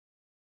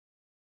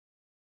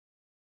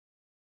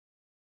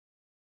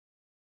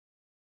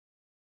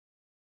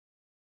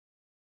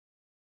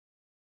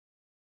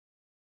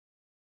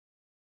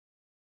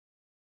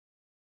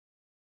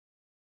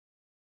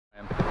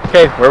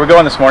Okay, where are we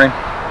going this morning?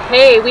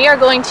 Hey, we are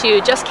going to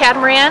Just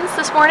Catamarans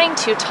this morning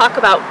to talk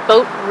about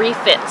boat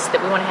refits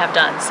that we want to have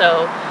done.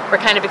 So we're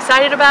kind of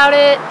excited about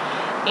it,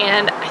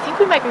 and I think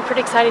we might be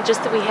pretty excited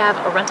just that we have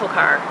a rental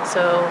car.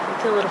 So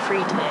we feel a little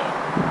free today.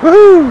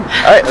 Woohoo!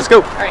 All right, let's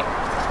go. All right.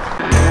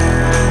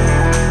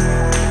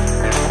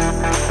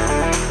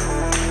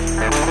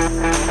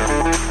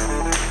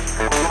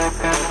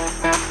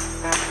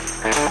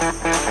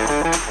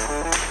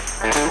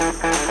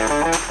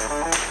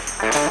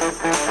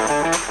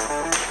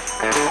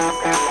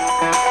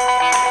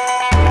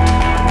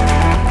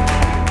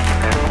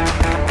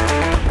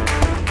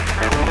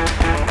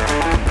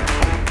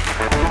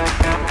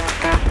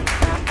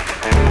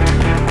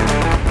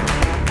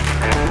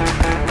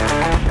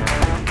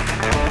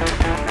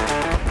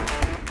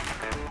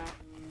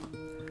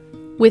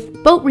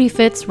 With boat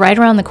refits right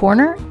around the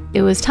corner,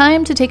 it was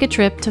time to take a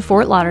trip to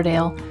Fort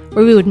Lauderdale,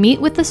 where we would meet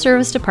with the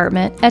service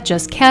department at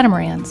Just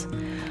Catamarans.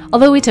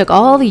 Although we took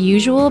all the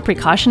usual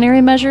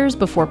precautionary measures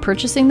before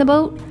purchasing the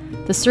boat,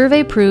 the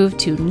survey proved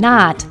to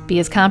not be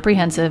as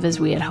comprehensive as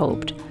we had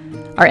hoped.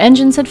 Our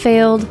engines had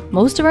failed,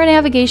 most of our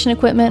navigation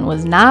equipment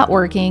was not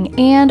working,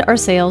 and our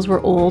sails were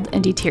old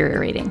and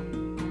deteriorating.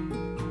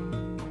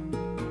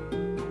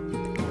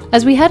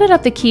 As we headed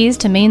up the Keys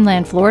to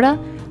mainland Florida,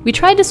 we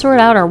tried to sort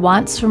out our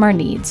wants from our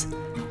needs.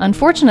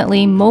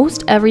 Unfortunately,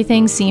 most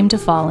everything seemed to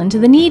fall into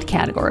the need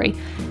category,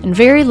 and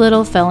very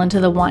little fell into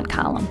the want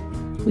column.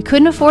 We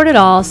couldn't afford it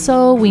all,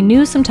 so we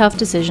knew some tough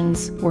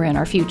decisions were in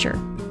our future.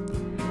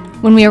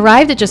 When we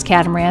arrived at Just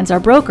Catamarans, our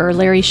broker,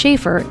 Larry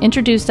Schaefer,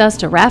 introduced us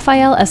to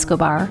Rafael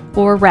Escobar,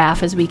 or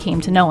Raf as we came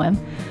to know him,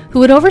 who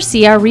would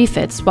oversee our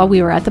refits while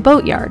we were at the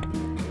boatyard.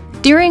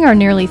 During our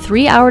nearly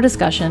 3-hour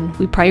discussion,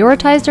 we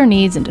prioritized our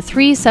needs into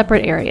 3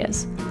 separate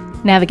areas: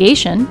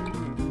 navigation,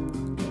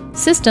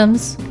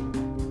 systems,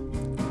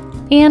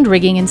 and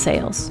rigging and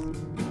sails.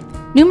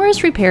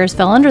 Numerous repairs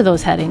fell under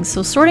those headings,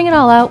 so sorting it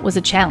all out was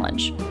a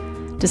challenge.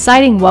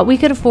 Deciding what we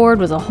could afford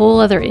was a whole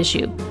other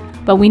issue,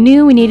 but we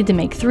knew we needed to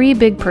make 3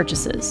 big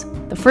purchases,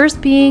 the first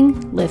being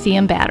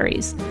lithium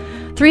batteries.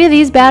 3 of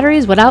these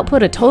batteries would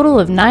output a total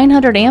of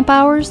 900 amp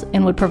hours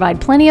and would provide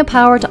plenty of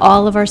power to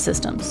all of our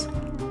systems.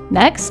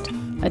 Next,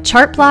 a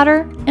chart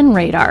plotter and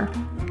radar.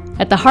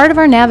 At the heart of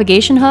our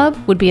navigation hub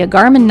would be a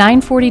Garmin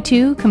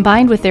 942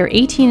 combined with their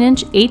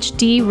 18-inch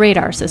HD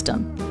radar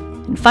system.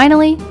 And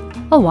finally,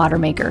 a water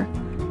maker.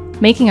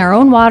 Making our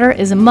own water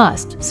is a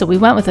must, so we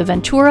went with a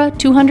Ventura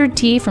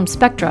 200T from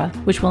Spectra,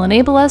 which will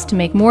enable us to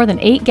make more than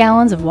 8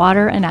 gallons of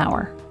water an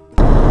hour.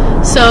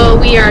 So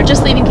we are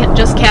just leaving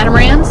Just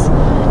Catamarans,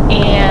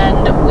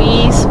 and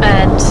we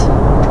spent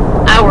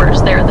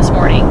hours there this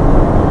morning.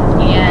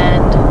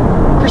 And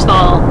first of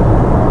all,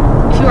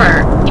 if you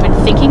are even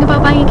thinking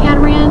about buying a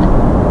catamaran,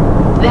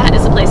 that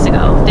is the place to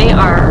go. They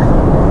are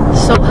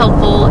so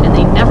helpful, and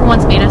they never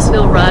once made us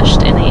feel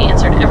rushed, and they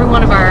answered every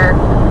one of our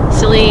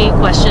silly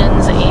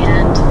questions,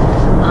 and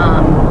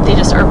they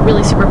just are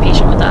really super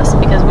patient with us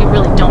because we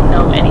really don't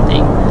know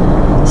anything.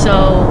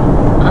 So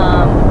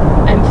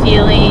I'm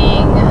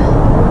feeling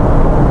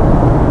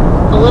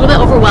a little bit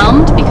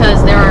overwhelmed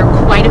because there are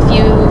quite a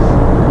few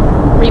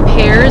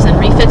repairs and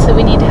refits that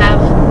we need to have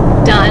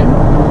done,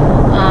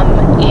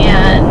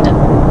 and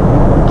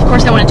of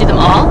course I want to do them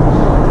all,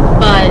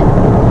 but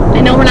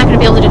I know we're not going to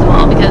be able to do them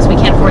all because we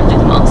can't afford to do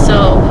them all.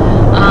 So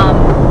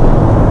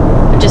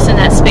I'm just in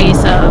that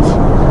space of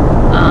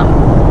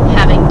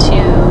having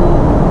to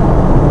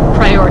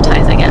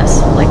prioritize, I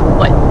guess, like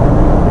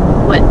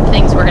what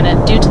things we're going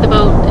to do to the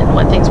boat and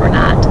what things we're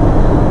not.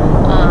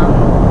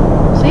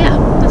 So yeah,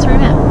 that's where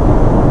I'm at.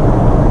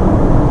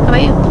 How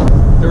about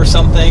you? There were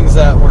some things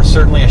that were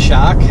certainly a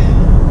shock,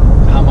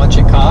 how much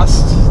it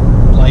cost.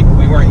 Like,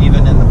 we weren't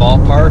even in the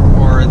ballpark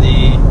or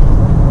the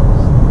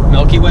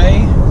Milky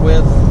Way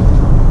with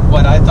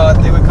what I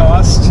thought they would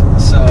cost.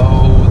 So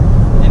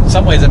in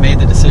some ways it made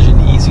the decision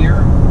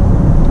easier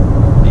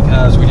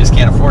because we just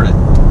can't afford it.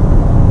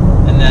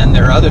 And then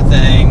there are other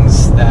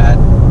things that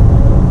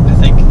I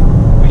think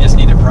we just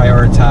need to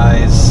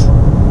prioritize: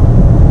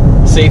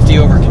 safety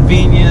over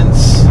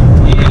convenience,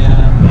 and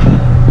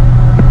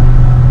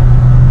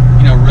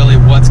really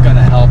what's going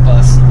to help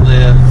us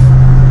live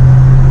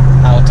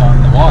out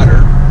on the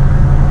water,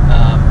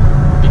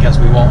 because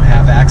we won't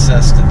have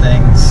access to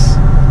things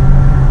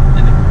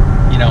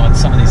in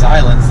some of these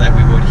islands that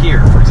we would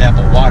here. For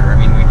example, water. I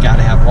mean, we've got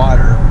to have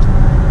water,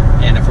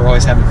 and if we're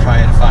always having to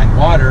try to find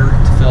water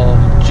to fill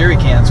jerry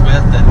cans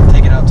with and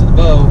take it out to the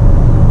boat,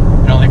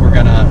 I don't think we're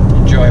going to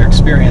enjoy our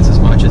experience as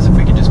much as if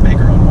we could just make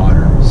our own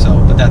water. So,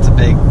 but that's a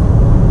big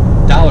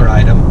dollar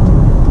item,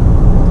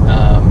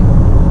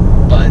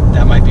 but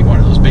that might be one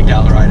of those big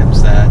dollar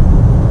items that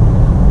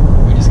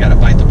we just got to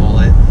bite the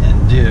bullet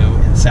and do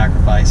and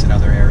sacrifice in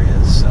other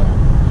areas. So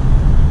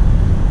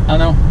I don't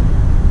know.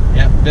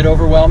 Yeah, a bit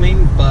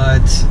overwhelming,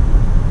 but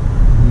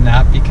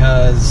not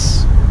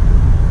because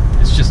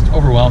it's just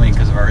overwhelming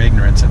because of our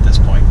ignorance at this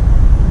point.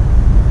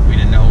 We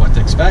didn't know what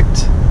to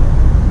expect.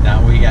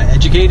 Now we got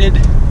educated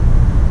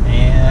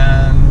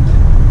and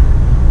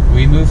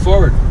we move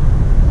forward.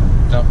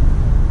 So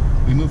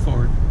we move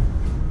forward.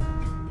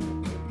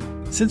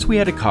 Since we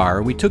had a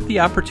car, we took the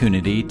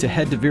opportunity to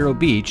head to Vero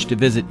Beach to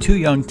visit two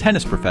young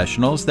tennis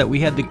professionals that we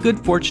had the good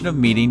fortune of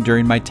meeting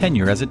during my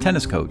tenure as a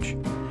tennis coach.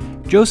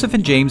 Joseph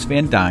and James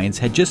Van Deinse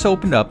had just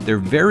opened up their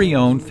very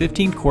own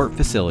 15-court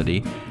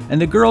facility,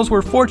 and the girls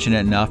were fortunate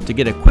enough to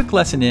get a quick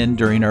lesson in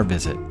during our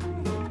visit.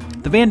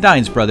 The Van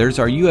Deinse brothers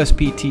are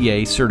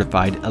USPTA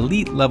certified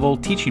elite-level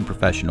teaching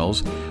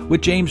professionals,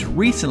 with James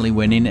recently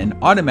winning an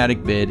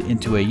automatic bid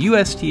into a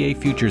USTA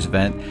Futures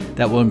event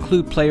that will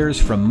include players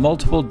from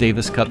multiple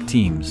Davis Cup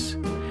teams.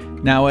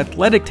 Now,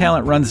 athletic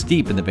talent runs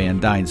deep in the Van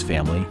Deinse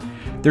family.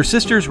 Their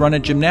sisters run a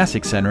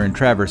gymnastics center in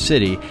Traverse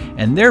City,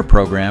 and their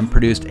program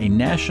produced a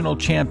national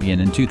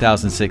champion in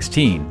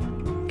 2016.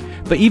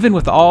 But even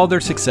with all their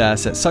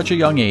success at such a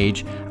young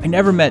age, I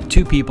never met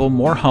two people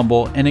more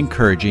humble and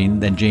encouraging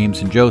than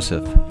James and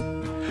Joseph.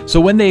 So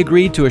when they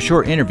agreed to a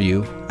short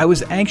interview, I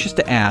was anxious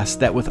to ask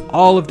that with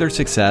all of their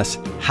success,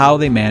 how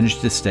they managed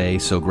to stay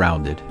so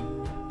grounded.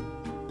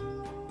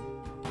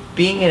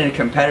 Being in a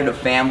competitive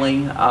family,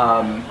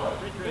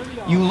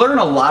 you learn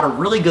a lot of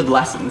really good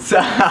lessons.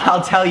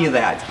 I'll tell you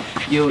that.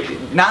 You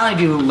not only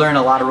do you learn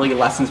a lot of really good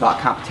lessons about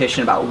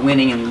competition, about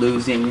winning and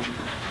losing,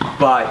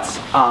 but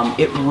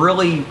it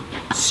really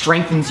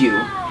strengthens you.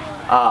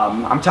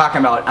 I'm talking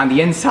about on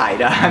the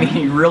inside. I mean,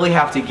 you really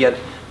have to get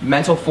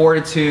mental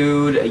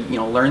fortitude,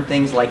 learn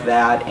things like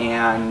that,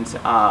 and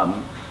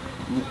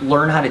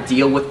learn how to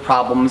deal with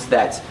problems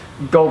that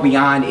go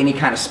beyond any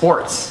kind of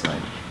sports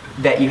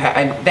that you have.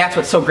 And that's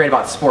what's so great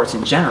about sports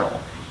in general,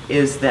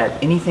 is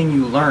that anything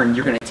you learn,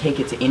 you're going to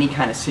take it to any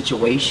kind of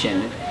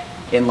situation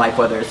in life,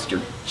 whether it's your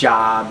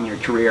job, your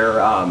career,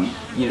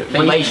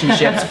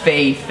 relationships,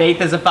 faith. Faith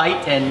is a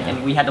fight,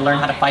 and we had to learn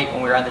how to fight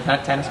when we were on the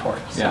tennis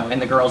court. So,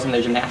 and the girls in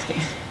their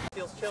gymnastics.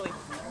 Feels chilly.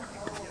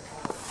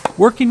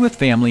 Working with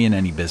family in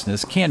any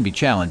business can be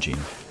challenging,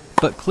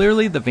 but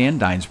clearly the Van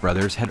Deinse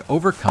brothers had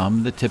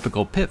overcome the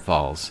typical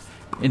pitfalls.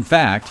 In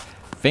fact,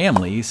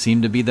 family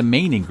seemed to be the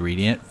main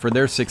ingredient for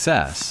their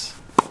success.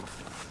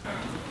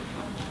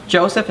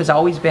 Joseph has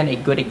always been a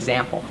good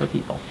example for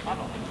people.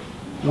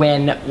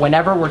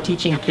 Whenever we're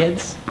teaching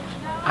kids,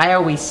 I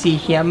always see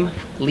him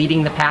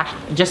leading the pack,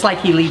 just like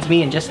he leads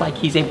me and just like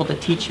he's able to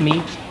teach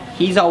me.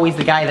 He's always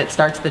the guy that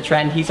starts the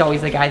trend. He's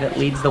always the guy that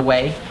leads the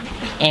way,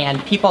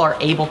 and people are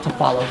able to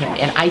follow him.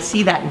 And I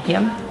see that in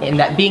him, in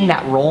that being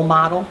that role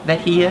model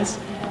that he is.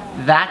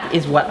 That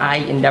is what I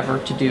endeavor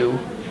to do,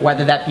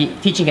 whether that be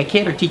teaching a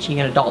kid or teaching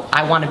an adult.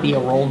 I want to be a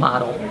role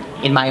model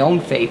in my own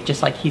faith,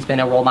 just like he's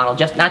been a role model,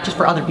 not just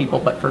for other people,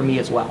 but for me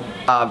as well.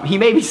 He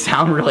made me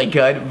sound really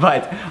good,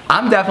 but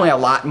I'm definitely a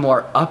lot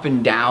more up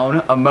and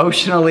down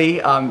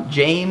emotionally.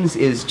 James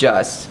is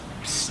just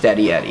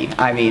steady Eddie.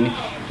 I mean,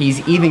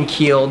 he's even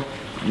keeled.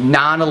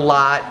 Not a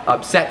lot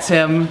upsets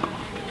him,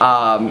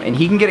 and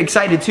he can get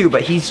excited too,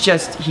 but he's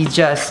just,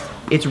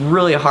 it's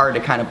really hard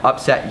to kind of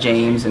upset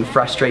James and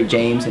frustrate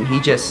James, and he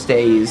just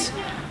stays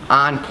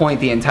on point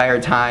the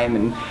entire time.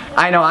 And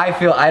I know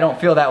I don't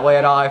feel that way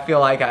at all. I feel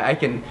like I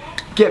can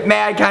get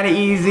mad kind of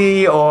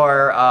easy,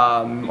 or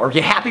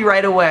get happy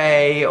right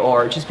away,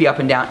 or just be up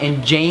and down.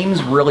 And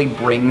James really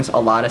brings a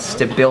lot of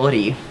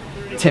stability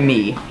to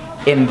me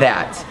in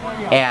that.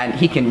 And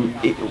he can,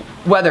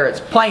 whether it's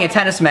playing a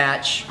tennis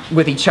match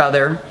with each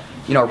other,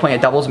 or playing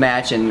a doubles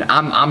match, and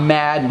I'm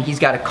mad and he's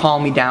got to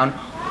calm me down,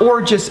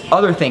 or just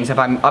other things if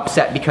I'm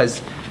upset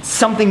because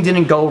something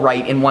didn't go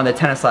right in one of the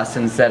tennis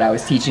lessons that I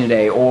was teaching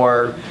today,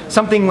 or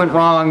something went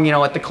wrong,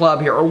 at the club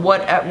here, or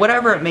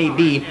whatever it may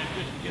be.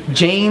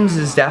 James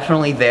is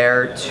definitely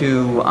there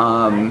to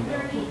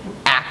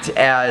act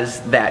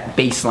as that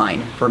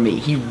baseline for me.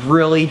 He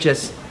really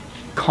just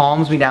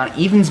calms me down,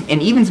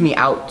 evens me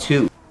out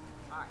too.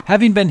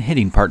 Having been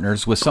hitting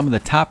partners with some of the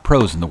top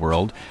pros in the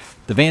world,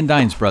 the Van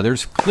Deinse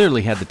brothers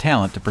clearly had the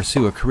talent to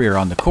pursue a career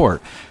on the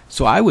court,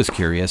 so I was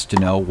curious to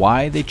know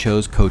why they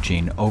chose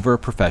coaching over a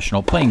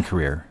professional playing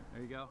career.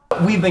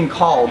 We've been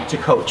called to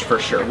coach for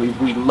sure.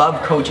 We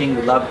love coaching,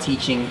 we love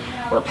teaching,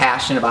 we're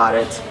passionate about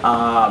it,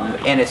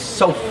 and it's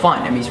so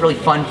fun. I mean, it's really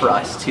fun for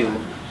us to,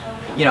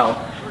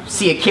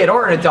 see a kid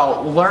or an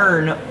adult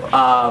learn,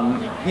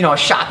 a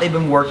shot they've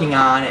been working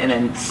on, and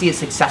then see it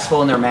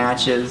successful in their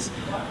matches.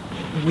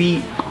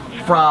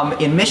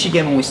 In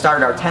Michigan, when we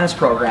started our tennis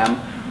program,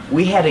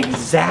 we had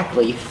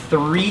exactly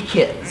 3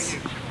 kids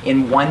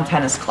in one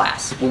tennis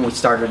class when we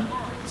started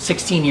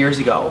 16 years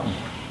ago.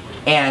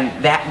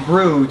 And that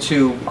grew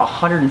to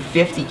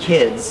 150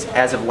 kids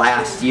as of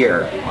last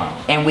year.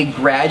 Wow. And we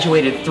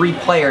graduated 3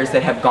 players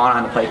that have gone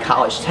on to play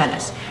college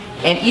tennis.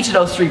 And each of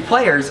those 3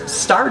 players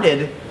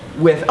started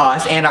with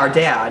us and our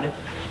dad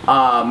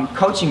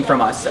coaching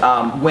from us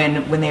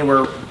when they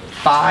were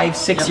 5,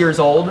 6 years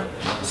old.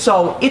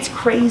 So it's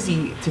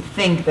crazy to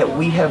think that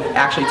we have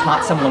actually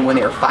taught someone when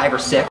they were 5 or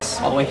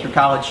 6. All the way through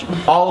college.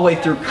 All the way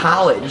through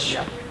college.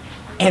 Yeah.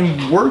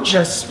 And we're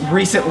just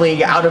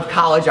recently out of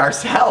college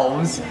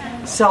ourselves.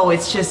 So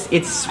it's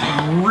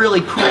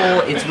really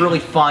cool. It's really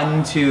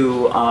fun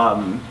to,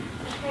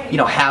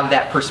 have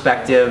that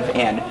perspective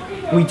and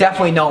we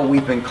definitely know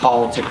we've been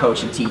called to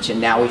coach and teach,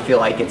 and now we feel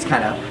like it's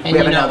kind of, we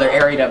have another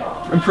area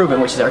to improve in,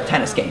 which is our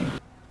tennis game.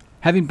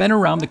 Having been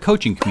around the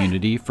coaching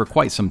community for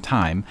quite some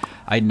time,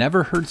 I'd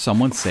never heard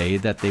someone say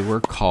that they were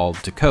called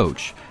to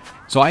coach.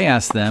 So I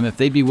asked them if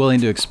they'd be willing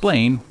to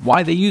explain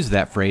why they used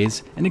that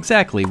phrase and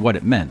exactly what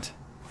it meant.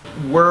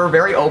 We're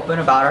very open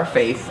about our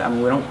faith. I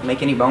mean, we don't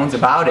make any bones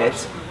about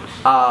it.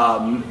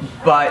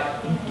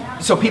 But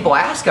so people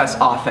ask us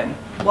often,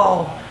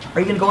 well, are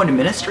you going to go into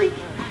ministry?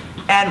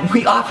 And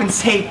we often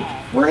say,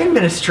 we're in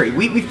ministry.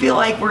 We feel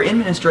like we're in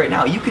ministry right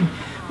now. You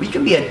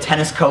can be a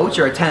tennis coach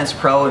or a tennis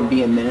pro and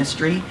be in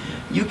ministry.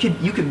 You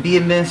could be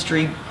in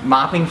ministry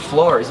mopping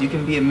floors. You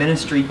can be in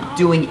ministry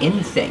doing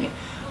anything.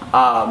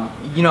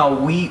 You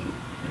know,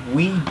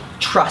 we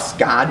trust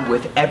God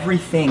with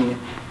everything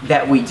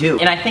that we do.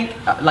 And I think,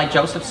 like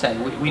Joseph said,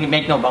 we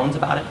make no bones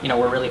about it. You know,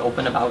 we're really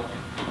open about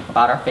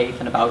our faith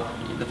and about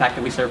the fact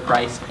that we serve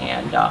Christ.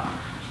 And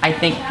I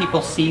think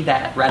people see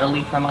that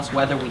readily from us,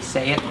 whether we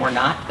say it or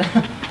not.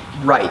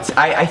 Right.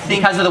 I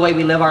think because of the way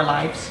we live our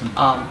lives,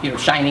 you know,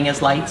 shining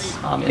as lights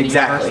in the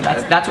exactly.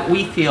 universe. That's what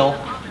we feel,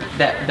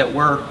 that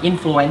we're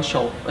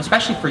influential,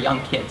 especially for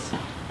young kids.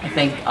 I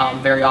think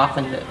very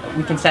often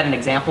we can set an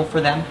example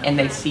for them, and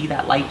they see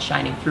that light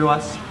shining through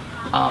us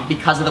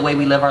because of the way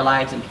we live our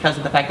lives and because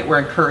of the fact that we're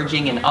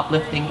encouraging and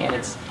uplifting. And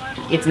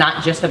it's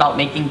not just about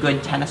making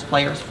good tennis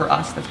players for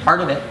us, that's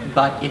part of it,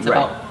 but it's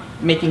about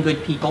making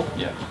good people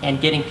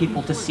and getting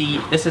people to see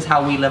this is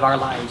how we live our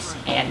lives,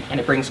 and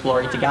it brings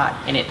glory to God,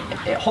 and it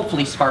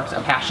hopefully sparks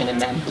a passion in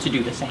them to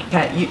do the same.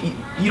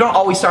 You don't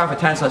always start off a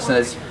tennis lesson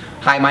as,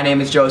 hi, my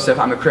name is Joseph,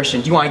 I'm a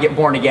Christian, do you want to get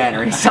born again,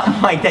 or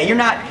something like that. You're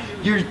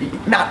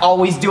not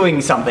always doing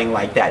something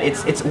like that.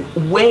 It's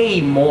way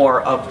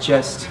more of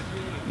just,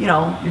 you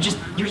know, you're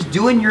just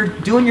doing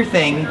your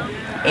thing,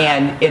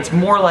 and it's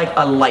more like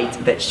a light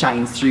that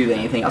shines through than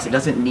anything else. It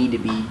doesn't need to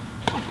be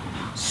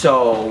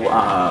so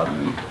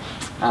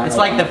it's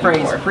like the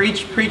phrase,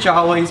 preach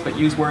always, but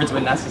use words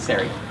when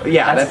necessary.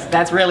 Yeah,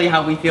 that's really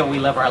how we feel we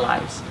live our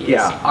lives.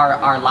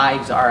 Our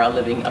lives are a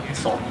living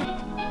epistle.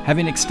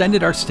 Having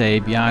extended our stay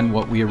beyond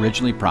what we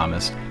originally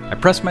promised, I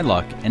pressed my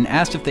luck and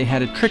asked if they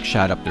had a trick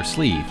shot up their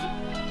sleeve.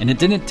 And it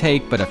didn't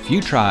take but a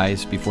few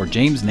tries before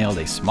James nailed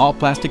a small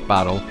plastic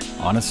bottle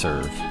on a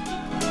serve.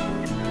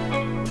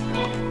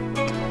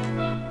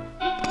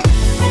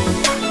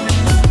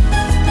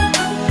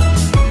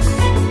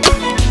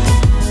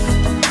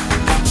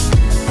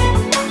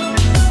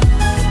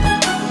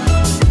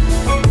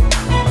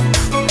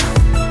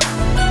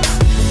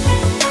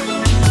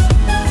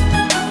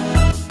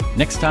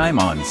 Next time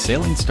on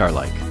Sailing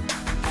Starlike.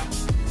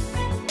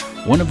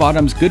 One of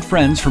Autumn's good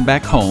friends from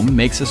back home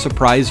makes a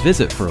surprise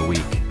visit for a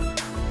week.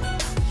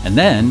 And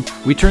then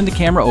we turn the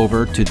camera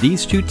over to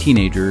these two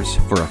teenagers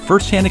for a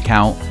first-hand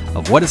account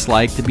of what it's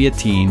like to be a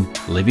teen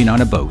living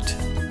on a boat.